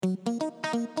Hi,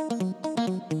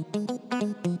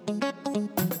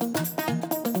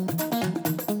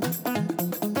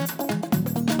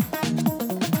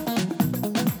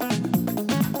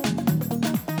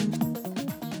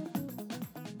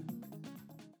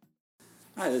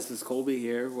 this is Colby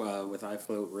here with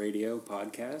iFloat Radio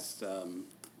Podcast.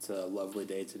 It's a lovely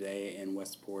day today in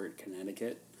Westport,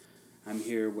 Connecticut. I'm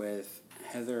here with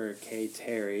Heather K.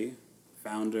 Terry,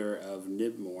 founder of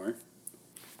Nibmor.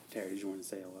 Terry, did you want to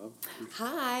say hello?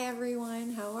 Hi,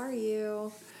 everyone. How are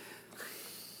you?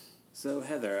 So,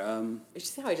 Heather, You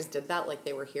see how I just did that like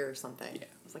they were here or something? Yeah.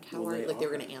 I was like, how are you? Like they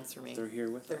were going to answer me. They're here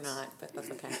with us. They're not, but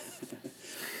that's okay.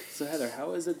 So, Heather,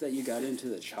 how is it that you got into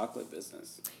the chocolate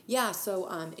business? Yeah, so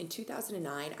in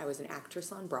 2009, I was an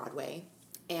actress on Broadway,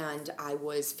 and I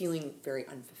was feeling very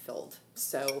unfulfilled.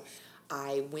 So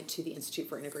I went to the Institute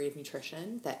for Integrative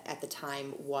Nutrition that at the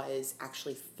time was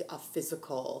actually a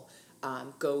physical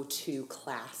go-to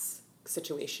class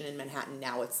situation in Manhattan.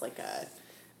 Now it's like a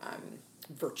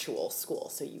virtual school,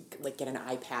 so you like get an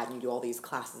iPad and you do all these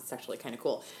classes. It's actually kind of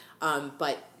cool.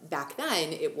 But back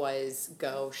then it was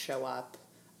go, show up,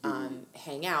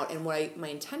 hang out, and my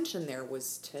intention there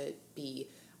was to be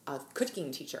a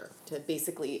cooking teacher, to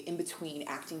basically in between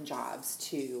acting jobs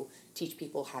to teach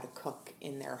people how to cook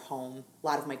in their home. A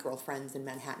lot of my girlfriends in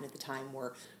Manhattan at the time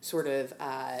were sort of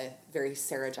very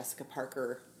Sarah Jessica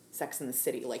Parker, Sex and the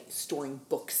City, like storing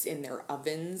books in their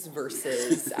ovens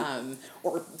versus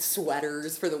or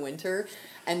sweaters for the winter.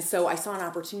 And so I saw an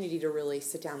opportunity to really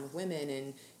sit down with women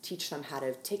and teach them how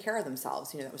to take care of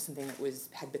themselves. You know, that was something that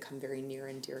had become very near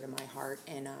and dear to my heart,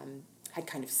 and had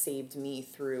kind of saved me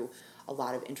through a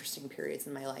lot of interesting periods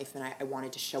in my life, and I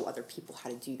wanted to show other people how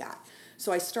to do that.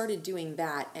 So I started doing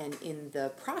that, and in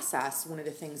the process, one of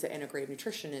the things that integrative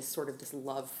nutrition is sort of this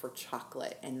love for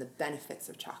chocolate and the benefits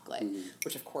of chocolate,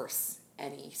 which of course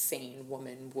any sane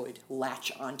woman would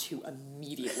latch onto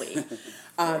immediately.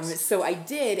 So I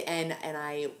did, and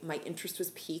my interest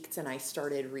was piqued, and I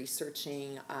started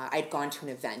researching. I'd gone to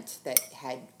an event that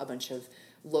had a bunch of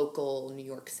local New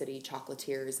York City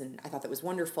chocolatiers, and I thought that was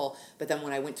wonderful. But then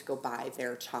when I went to go buy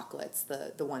their chocolates,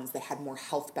 the ones that had more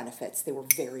health benefits, they were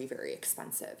very, very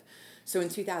expensive. So in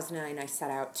 2009, I set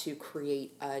out to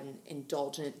create an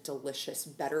indulgent, delicious,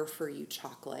 better-for-you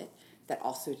chocolate that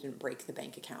also didn't break the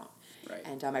bank account. Right.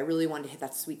 And I really wanted to hit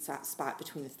that sweet spot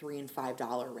between the $3 and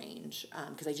 $5 range,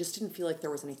 because I just didn't feel like there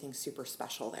was anything super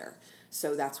special there.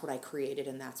 So that's what I created,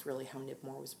 and that's really how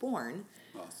Nibmor was born.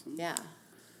 Awesome. Yeah.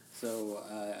 So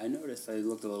I noticed, I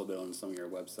looked a little bit on some of your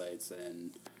websites,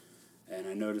 and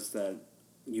I noticed that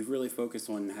you've really focused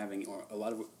on having a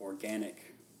lot of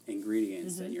organic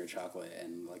ingredients in your chocolate,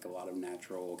 and like a lot of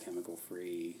natural,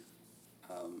 chemical-free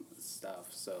stuff.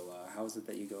 So how is it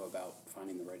that you go about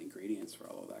finding the right ingredients for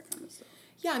all of that kind of stuff?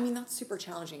 Yeah, I mean, that's super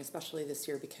challenging, especially this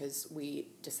year, because we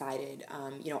decided,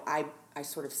 I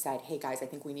sort of said, hey guys, I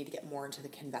think we need to get more into the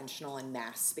conventional and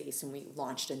mass space, and we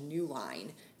launched a new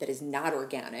line that is not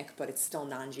organic, but it's still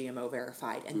non-GMO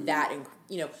verified. And that,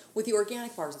 with the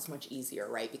organic bars, it's much easier,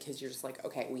 right? Because you're just like,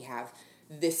 okay, we have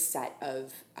this set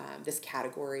of, this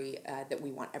category that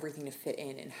we want everything to fit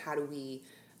in, and how do we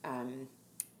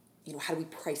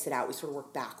price it out? We sort of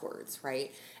work backwards,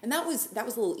 right? And that was a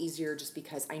little easier just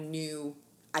because I knew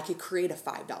I could create a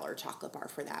 $5 chocolate bar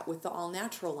for that. With the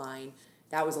all-natural line,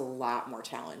 that was a lot more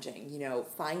challenging,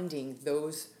 finding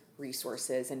those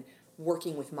resources and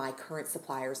working with my current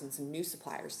suppliers and some new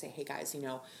suppliers to say, hey guys,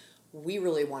 we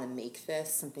really want to make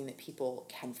this something that people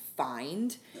can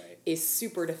find. Right. Is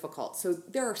super difficult. So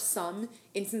there are some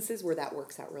instances where that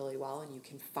works out really well and you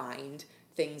can find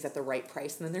things at the right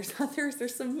price, and then there's others.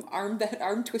 There's some arm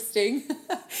twisting,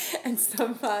 and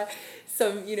some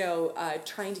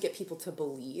trying to get people to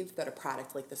believe that a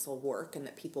product like this will work and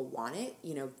that people want it.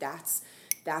 That's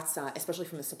especially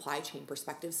from a supply chain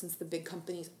perspective, since the big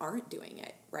companies aren't doing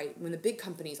it, right? When the big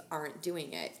companies aren't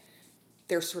doing it,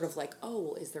 they're sort of like, oh,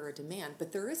 well, is there a demand?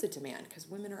 But there is a demand, because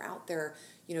women are out there,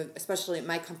 especially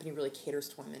my company really caters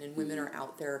to women, and women are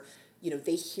out there.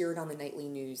 They hear it on the nightly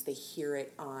news. They hear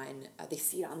it on, they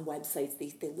see it on websites.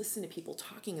 They listen to people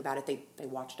talking about it. They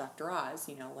watch Dr. Oz,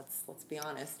 let's be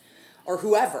honest, or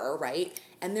whoever, right?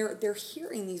 And they're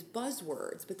hearing these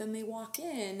buzzwords, but then they walk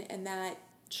in and that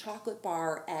chocolate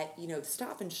bar at, the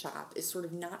Stop and Shop is sort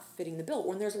of not fitting the bill.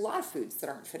 When there's a lot of foods that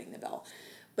aren't fitting the bill.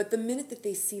 But the minute that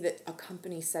they see that a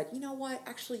company said, you know what,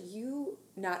 actually you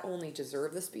not only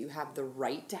deserve this, but you have the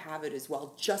right to have it as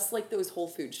well, just like those Whole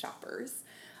Food shoppers,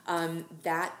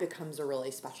 that becomes a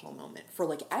really special moment for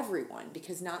like everyone,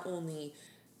 because not only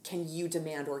can you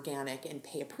demand organic and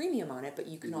pay a premium on it, but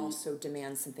you can also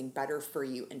demand something better for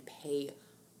you and pay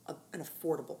an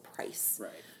affordable price.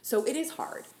 Right. So it is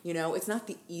hard, it's not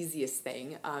the easiest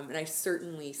thing. And I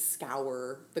certainly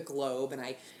scour the globe and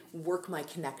I work my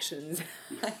connections.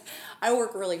 I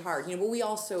work really hard, but we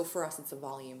also, for us, it's a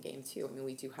volume game too. I mean,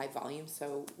 we do high volume,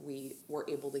 so we were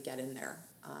able to get in there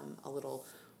a little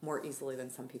more easily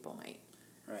than some people might.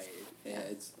 Right. Yeah,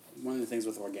 it's one of the things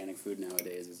with organic food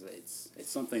nowadays is that it's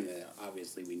something that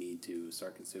obviously we need to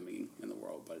start consuming in the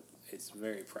world, but it's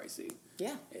very pricey.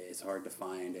 Yeah. It's hard to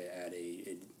find at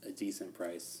a decent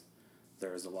price.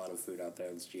 There's a lot of food out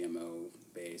there that's GMO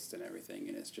based and everything,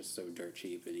 and it's just so dirt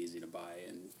cheap and easy to buy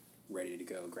and ready to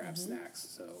go grab snacks.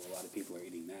 So a lot of people are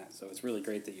eating that. So it's really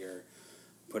great that you're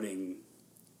putting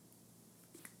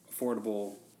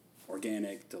affordable,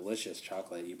 organic, delicious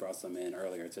chocolate. You brought some in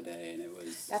earlier today, and it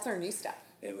was... That's our new stuff.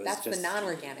 That's the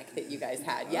non-organic that you guys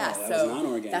had. Oh, Yeah, that so was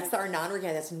non-organic. That's our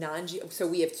non-organic. That's non-GMO. So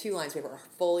we have two lines. We have our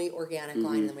fully organic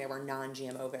line, and then we have our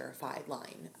non-GMO verified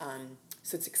line.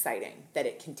 So it's exciting that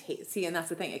it can taste. See, and that's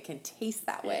the thing. It can taste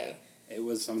that way. It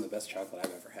was some of the best chocolate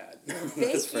I've ever had.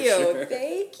 Thank you. Sure.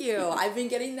 Thank you. I've been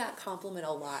getting that compliment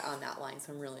a lot on that line,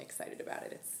 so I'm really excited about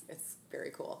it. It's very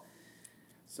cool.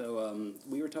 So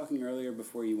we were talking earlier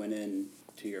before you went in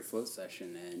to your float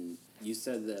session, and you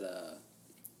said that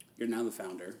you're now the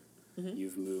founder. Mm-hmm.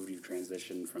 You've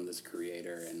transitioned from this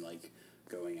creator and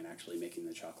going and actually making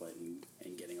the chocolate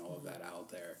and getting all of that out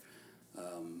there.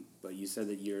 But you said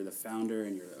that you're the founder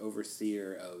and you're the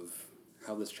overseer of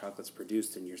how this chocolate's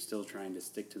produced, and you're still trying to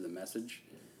stick to the message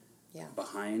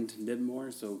behind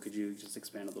Nibmor. So could you just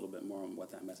expand a little bit more on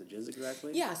what that message is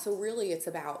exactly? Yeah, so really it's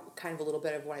about kind of a little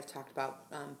bit of what I've talked about,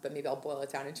 but maybe I'll boil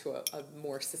it down into a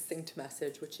more succinct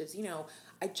message, which is,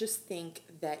 I just think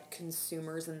that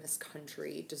consumers in this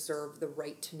country deserve the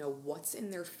right to know what's in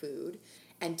their food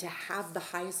and to have the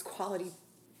highest quality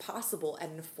possible at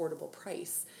an affordable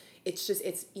price. It's just,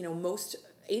 most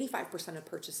 85% of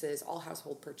purchases, all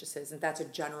household purchases, and that's a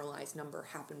generalized number,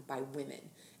 happen by women.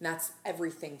 And that's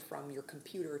everything from your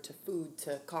computer to food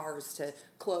to cars to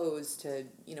clothes to,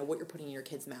 what you're putting in your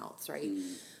kids' mouths, right?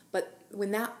 Mm. But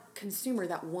when that consumer,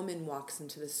 that woman walks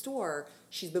into the store,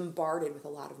 she's bombarded with a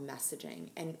lot of messaging.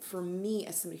 And for me,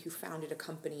 as somebody who founded a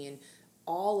company and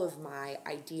all of my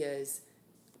ideas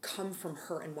come from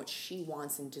her and what she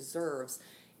wants and deserves,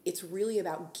 it's really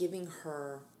about giving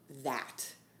her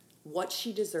that. What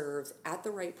she deserves at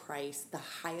the right price, the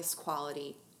highest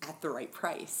quality at the right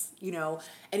price,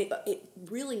 and it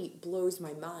really blows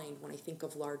my mind when I think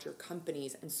of larger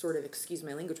companies and sort of, excuse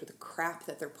my language, with the crap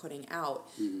that they're putting out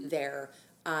there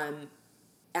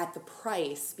at the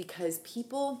price, because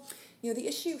people, the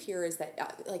issue here is that,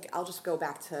 I'll just go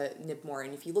back to Nibmor,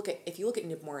 and if you look at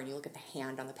Nibmor and you look at the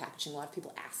hand on the packaging, a lot of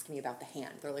people ask me about the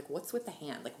hand. They're like, what's with the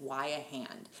hand? Why a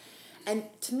hand? And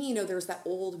to me, there's that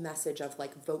old message of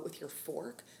vote with your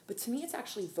fork, but to me it's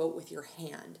actually vote with your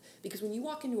hand, because when you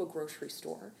walk into a grocery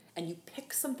store and you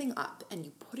pick something up and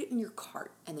you put it in your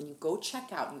cart and then you go check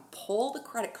out and you pull the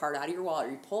credit card out of your wallet or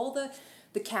you pull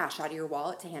the cash out of your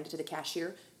wallet to hand it to the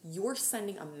cashier, you're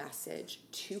sending a message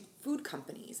to food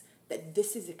companies that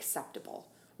this is acceptable.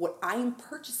 What I am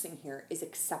purchasing here is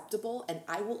acceptable, and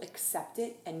I will accept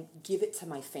it and give it to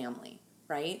my family,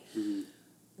 right? Mm-hmm.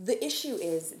 The issue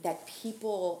is that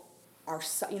people are,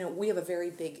 we have a very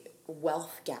big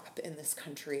wealth gap in this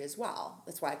country as well.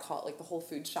 That's why I call it the Whole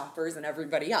Foods shoppers and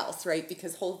everybody else, right?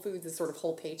 Because Whole Foods is sort of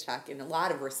whole paycheck in a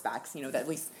lot of respects, that at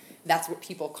least that's what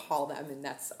people call them, and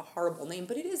that's a horrible name,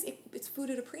 but it's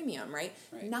food at a premium, right?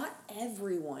 Not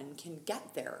everyone can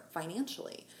get there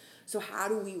financially. So how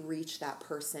do we reach that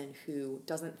person who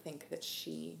doesn't think that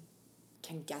she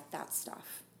can get that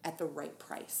stuff at the right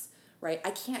price? Right?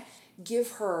 I can't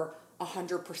give her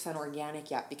 100% organic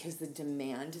yet because the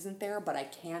demand isn't there, but I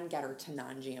can get her to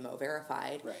non-GMO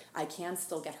verified. Right. I can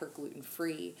still get her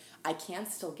gluten-free. I can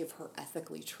still give her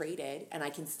ethically traded, and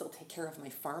I can still take care of my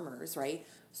farmers, right?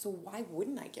 So why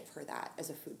wouldn't I give her that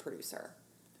as a food producer?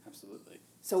 Absolutely.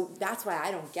 So that's why I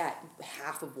don't get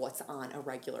half of what's on a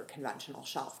regular conventional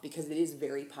shelf, because it is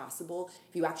very possible,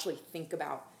 if you actually think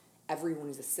about everyone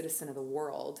is a citizen of the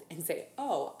world and say,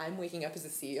 oh, I'm waking up as a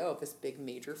CEO of this big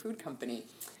major food company.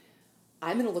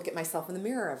 I'm going to look at myself in the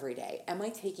mirror every day. Am I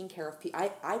taking care of people?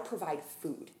 I provide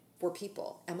food for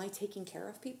people. Am I taking care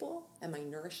of people? Am I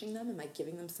nourishing them? Am I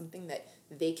giving them something that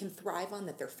they can thrive on,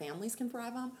 that their families can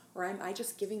thrive on? Or am I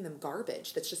just giving them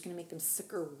garbage that's just going to make them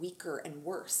sicker, weaker, and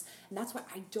worse? And that's why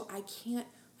I can't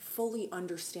fully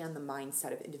understand the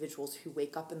mindset of individuals who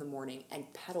wake up in the morning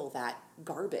and peddle that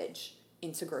garbage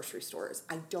into grocery stores.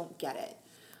 I don't get it.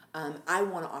 I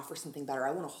want to offer something better. I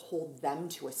want to hold them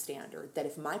to a standard that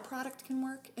if my product can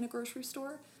work in a grocery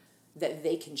store, that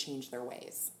they can change their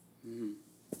ways. Mm-hmm.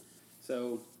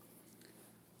 So,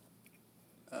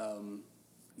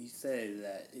 you say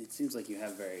that it seems like you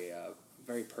have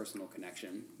very personal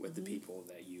connection with the people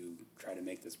that you try to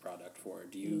make this product for.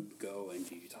 Do you go and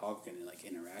do you talk and like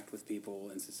interact with people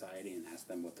in society and ask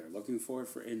them what they're looking for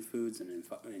in foods and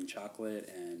in chocolate,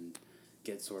 and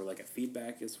get sort of like a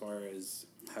feedback as far as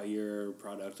how your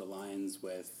product aligns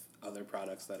with other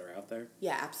products that are out there?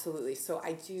 Yeah, absolutely. So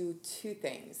I do two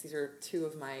things. These are two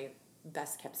of my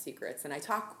best kept secrets, and I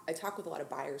talk with a lot of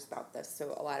buyers about this,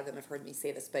 so a lot of them have heard me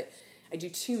say this, but I do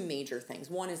two major things.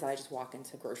 One is that I just walk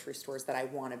into grocery stores that I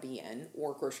want to be in,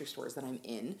 or grocery stores that I'm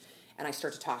in, and I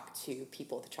start to talk to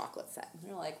people at the chocolate set. And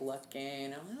they're like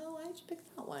looking, oh, why'd you pick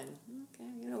that one?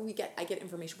 Okay, I get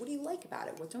information. What do you like about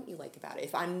it? What don't you like about it?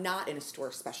 If I'm not in a store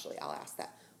especially, I'll ask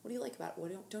that. What do you like about it?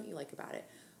 What don't you like about it?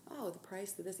 Oh, the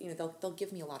price of this, they'll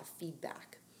give me a lot of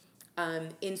feedback.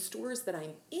 In stores that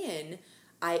I'm in,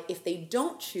 if they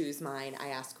don't choose mine, I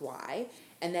ask why,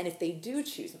 and then if they do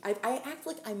choose, I act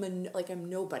like I'm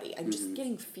nobody. I'm just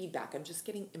getting feedback. I'm just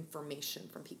getting information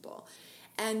from people.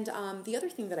 And the other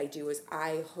thing that I do is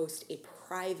I host a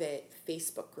private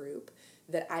Facebook group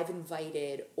that I've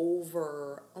invited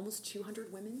over almost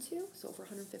 200 women to, so over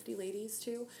 150 ladies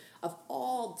to, of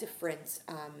all different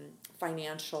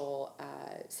financial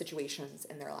situations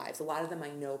in their lives. A lot of them I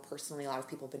know personally. A lot of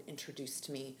people have been introduced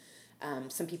to me.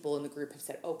 Some people in the group have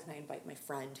said, oh, can I invite my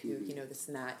friend who, this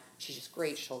and that. She's just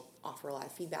great. She'll offer a lot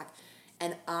of feedback.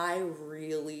 And I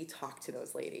really talk to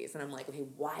those ladies. And I'm like, okay,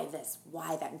 why this?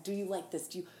 Why that? Do you like this?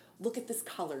 Do you look at this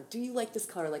color? Do you like this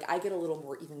color? Like, I get a little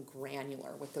more even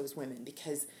granular with those women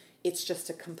because it's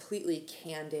just a completely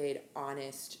candid,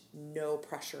 honest, no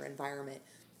pressure environment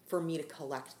for me to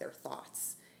collect their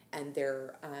thoughts and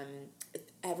their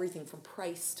everything from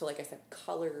price to, like I said,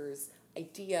 colors,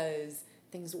 ideas,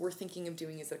 things we're thinking of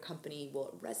doing as a company. Will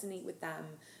it resonate with them?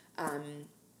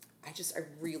 I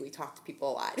really talk to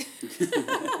people a lot.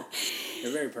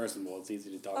 You're very personable. It's easy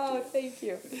to talk to. Oh, thank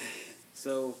you.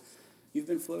 So, you've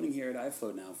been floating here at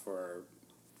iFloat now for,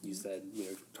 you said, we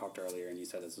talked earlier, and you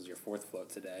said this was your fourth float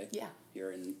today. Yeah.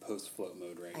 You're in post-float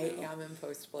mode right now. I am in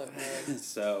post-float mode.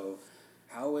 So,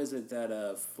 how is it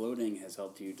that floating has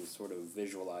helped you to sort of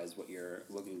visualize what you're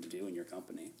looking to do in your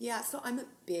company? Yeah, so I'm a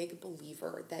big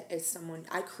believer that as someone,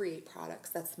 I create products.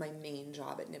 That's my main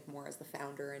job at Nibmor as the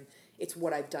founder, and it's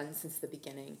what I've done since the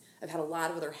beginning. I've had a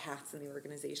lot of other hats in the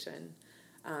organization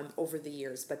over the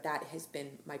years, but that has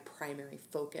been my primary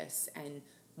focus and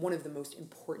one of the most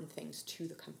important things to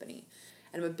the company.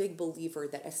 And I'm a big believer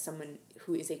that as someone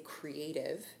who is a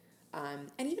creative, and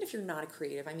even if you're not a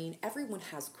creative, I mean, everyone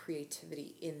has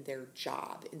creativity in their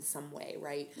job in some way,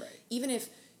 right? Right. Even if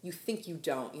you think you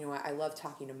don't, I love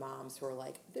talking to moms who are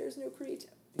like, there's no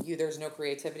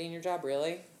creativity in your job,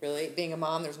 really? Really? Being a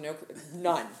mom, there's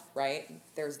none, right?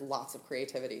 There's lots of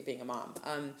creativity being a mom.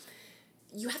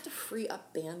 You have to free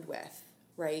up bandwidth,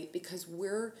 right? Because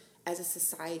we're, as a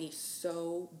society,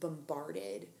 so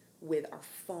bombarded with our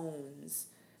phones,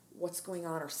 what's going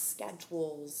on, our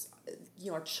schedules,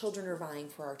 our children are vying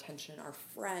for our attention, our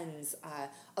friends,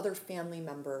 other family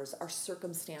members, our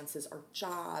circumstances, our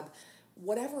job,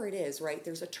 whatever it is, right?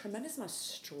 There's a tremendous amount of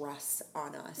stress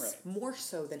on us, right, more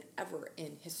so than ever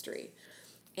in history.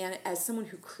 And as someone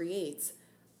who creates,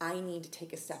 I need to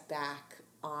take a step back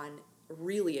on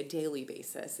really a daily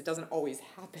basis. It doesn't always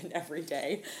happen every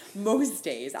day. Most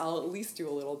days, I'll at least do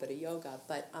a little bit of yoga,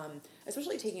 but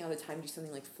especially taking out the time to do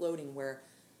something like floating where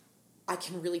I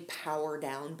can really power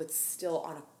down, but still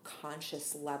on a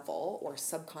conscious level or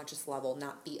subconscious level,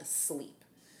 not be asleep,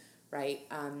 right?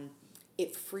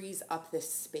 It frees up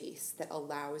this space that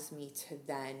allows me to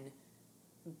then,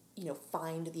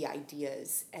 find the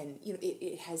ideas. And,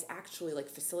 it has actually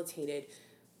facilitated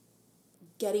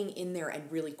getting in there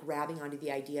and really grabbing onto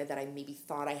the idea that I maybe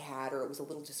thought I had, or it was a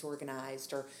little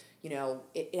disorganized, or,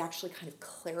 it actually kind of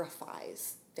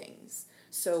clarifies things.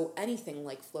 So anything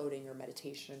like floating or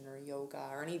meditation or yoga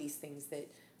or any of these things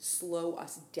that slow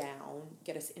us down,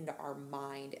 get us into our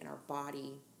mind and our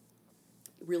body,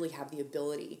 really have the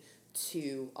ability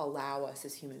to allow us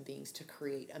as human beings to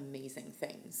create amazing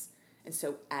things. And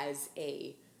so as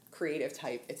a creative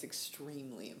type, it's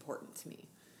extremely important to me.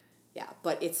 Yeah,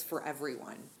 but it's for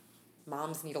everyone.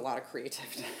 Moms need a lot of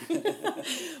creativity.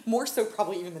 More so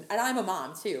probably even than, and I'm a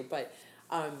mom too, but,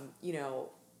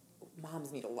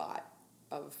 moms need a lot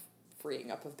of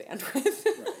freeing up of bandwidth.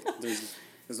 Right.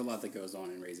 There's a lot that goes on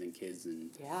in raising kids,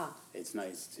 and yeah, it's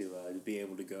nice to be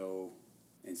able to go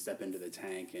and step into the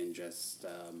tank and just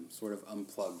sort of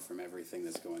unplug from everything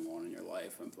that's going on in your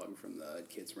life, unplug from the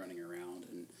kids running around,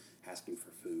 asking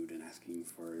for food and asking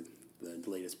for the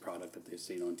latest product that they've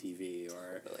seen on TV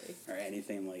or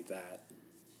anything like that.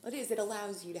 It is. It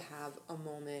allows you to have a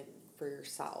moment for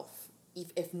yourself.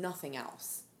 If nothing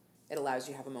else, it allows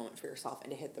you to have a moment for yourself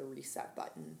and to hit the reset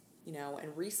button,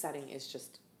 and resetting is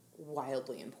just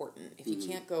wildly important. If you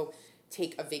can't go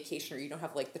take a vacation or you don't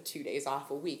have like the 2 days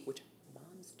off a week, which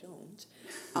moms don't,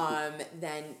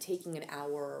 then taking an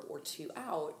hour or two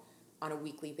out on a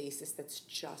weekly basis that's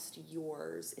just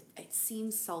yours. It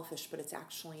seems selfish, but it's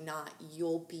actually not.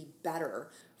 You'll be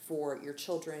better for your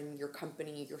children, your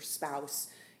company, your spouse,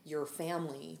 your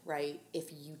family, right,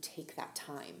 if you take that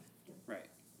time. Right.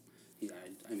 Yeah,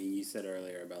 I mean, you said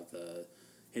earlier about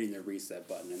hitting the reset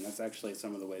button, and that's actually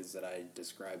some of the ways that I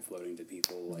describe floating to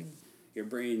people. Like, your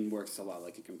brain works a lot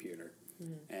like a computer.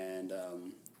 And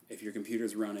if your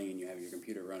computer's running and you have your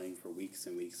computer running for weeks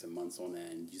and weeks and months on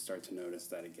end, you start to notice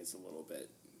that it gets a little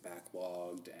bit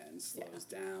backlogged and slows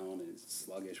down and it's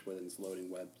sluggish with its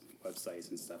loading websites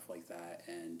and stuff like that.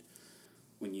 And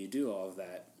when you do all of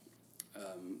that,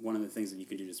 one of the things that you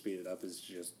can do to speed it up is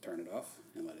just turn it off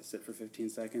and let it sit for 15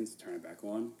 seconds, turn it back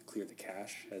on, clear the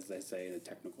cache, as they say, the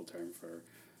technical term for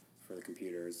the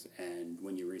computers. And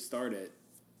when you restart it,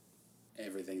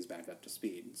 everything's back up to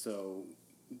speed. So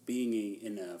being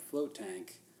in a float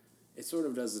tank, it sort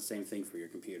of does the same thing for your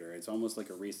computer. It's almost like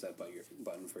a reset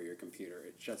button for your computer.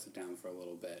 It shuts it down for a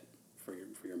little bit for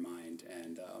your mind,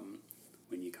 and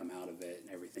when you come out of it,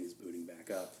 everything's booting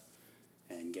back up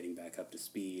and getting back up to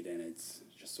speed, and it's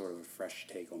just sort of a fresh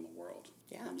take on the world.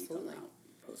 Yeah, when absolutely. You come out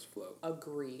post-float.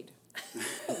 Agreed.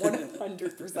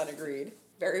 100% agreed.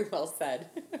 Very well said.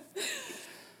 Yeah,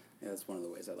 that's one of the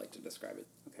ways I like to describe it.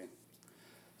 Okay.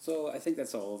 So I think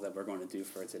that's all that we're going to do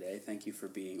for today. Thank you for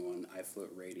being on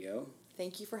iFloat Radio.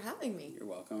 Thank you for having me. You're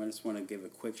welcome. I just want to give a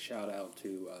quick shout out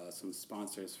to some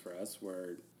sponsors for us.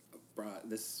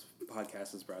 This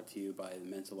podcast is brought to you by the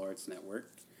Mental Arts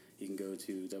Network. You can go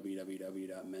to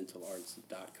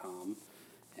www.mentalarts.com,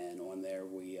 and on there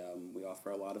we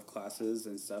offer a lot of classes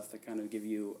and stuff that kind of give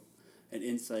you an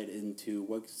insight into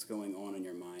what's going on in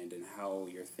your mind and how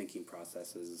your thinking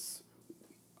processes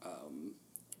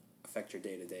affect your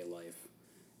day-to-day life.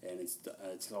 And it's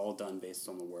all done based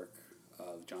on the work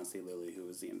of John C. Lilly, who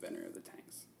was the inventor of the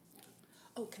tanks.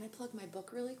 Oh, can I plug my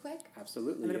book really quick?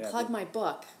 Absolutely. I'm going to plug my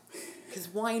book, because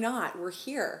why not? We're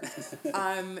here.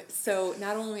 So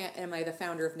not only am I the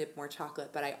founder of Nibmor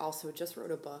Chocolate, but I also just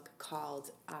wrote a book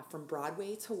called From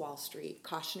Broadway to Wall Street,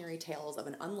 Cautionary Tales of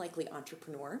an Unlikely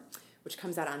Entrepreneur, which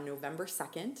comes out on November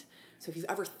 2nd. So if you've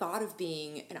ever thought of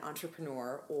being an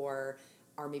entrepreneur or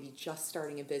are maybe just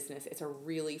starting a business, it's a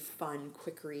really fun,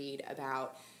 quick read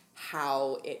about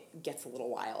how it gets a little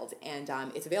wild. And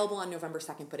it's available on November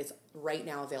 2nd, but it's right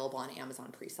now available on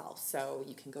Amazon pre-sale. So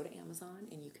you can go to Amazon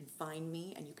and you can find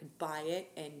me and you can buy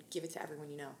it and give it to everyone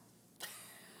you know.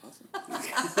 Awesome. That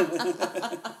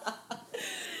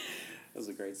was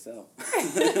a great sell.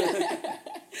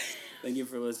 Thank you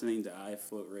for listening to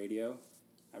iFloat Radio.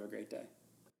 Have a great day.